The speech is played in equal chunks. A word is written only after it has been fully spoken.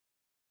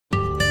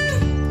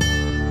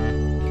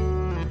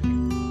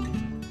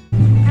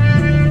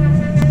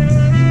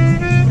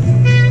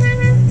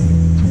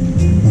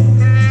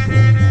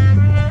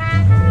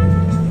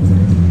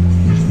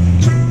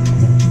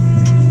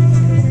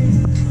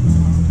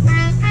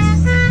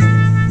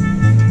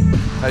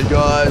Hey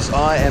guys,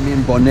 I am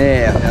in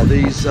Bonaire. Now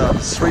these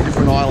three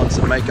different islands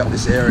that make up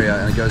this area,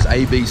 and it goes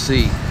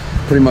ABC.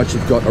 Pretty much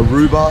you've got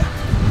Aruba,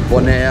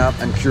 Bonaire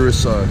and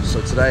Curacao. So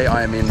today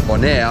I am in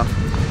Bonaire,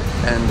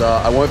 and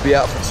I won't be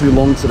out for too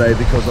long today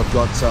because I've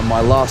got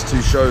my last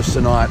two shows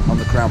tonight on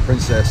the Crown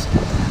Princess.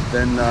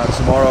 Then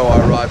tomorrow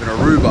I arrive in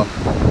Aruba.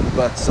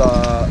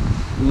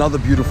 But another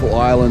beautiful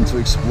island to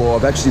explore.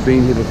 I've actually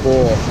been here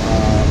before,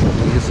 a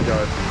couple of years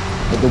ago.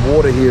 But the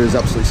water here is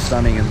absolutely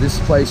stunning, and this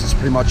place is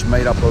pretty much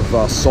made up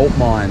of salt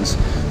mines,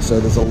 so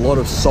there's a lot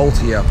of salt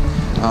here.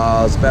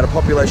 There's about a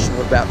population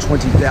of about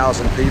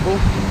 20,000 people,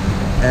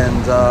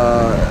 and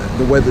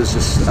the weather's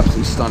just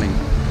absolutely stunning.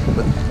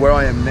 But where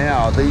I am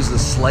now, these are the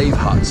slave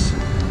huts.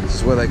 This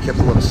is where they kept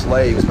a lot of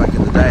slaves back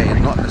in the day,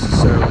 and not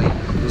necessarily,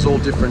 it was all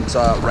different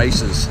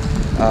races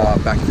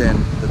back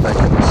then that they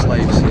kept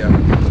slaves here.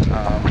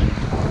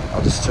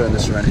 I'll just turn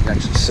this around, you can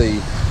actually see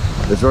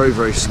they're very,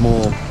 very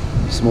small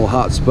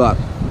huts, but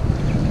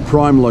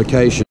prime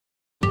location.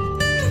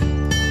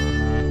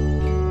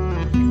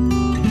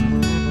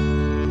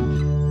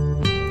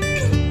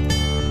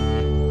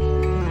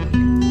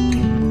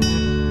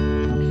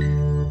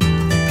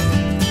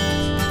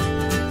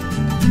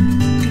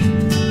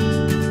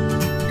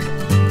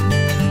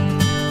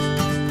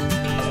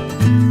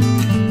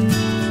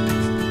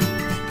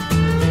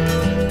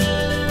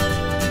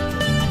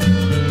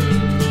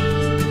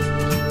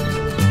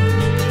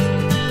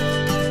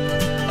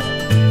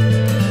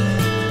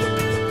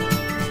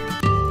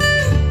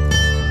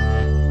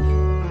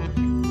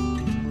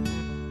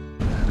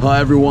 Hi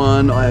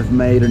everyone, I have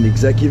made an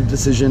executive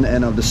decision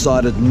and I've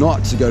decided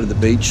not to go to the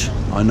beach.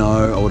 I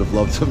know I would have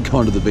loved to have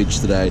gone to the beach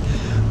today,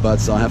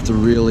 but I have to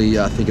really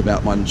think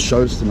about my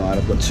shows tonight.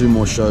 I've got two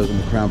more shows on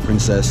the Crown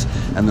Princess,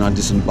 and then I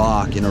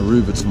disembark in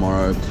Aruba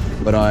tomorrow.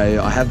 But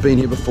I have been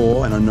here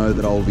before, and I know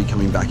that I will be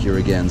coming back here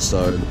again,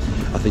 so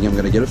I think I'm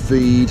going to get a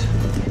feed,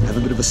 have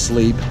a bit of a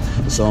sleep,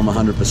 so I'm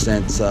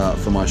 100%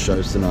 for my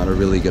shows tonight. I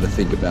really got to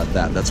think about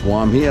that. That's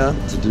why I'm here,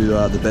 to do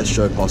the best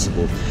show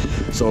possible.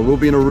 So I will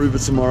be in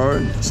Aruba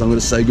tomorrow, so I'm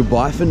going to say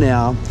goodbye for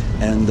now,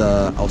 and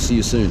I'll see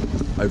you soon.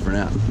 Over and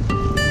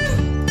out.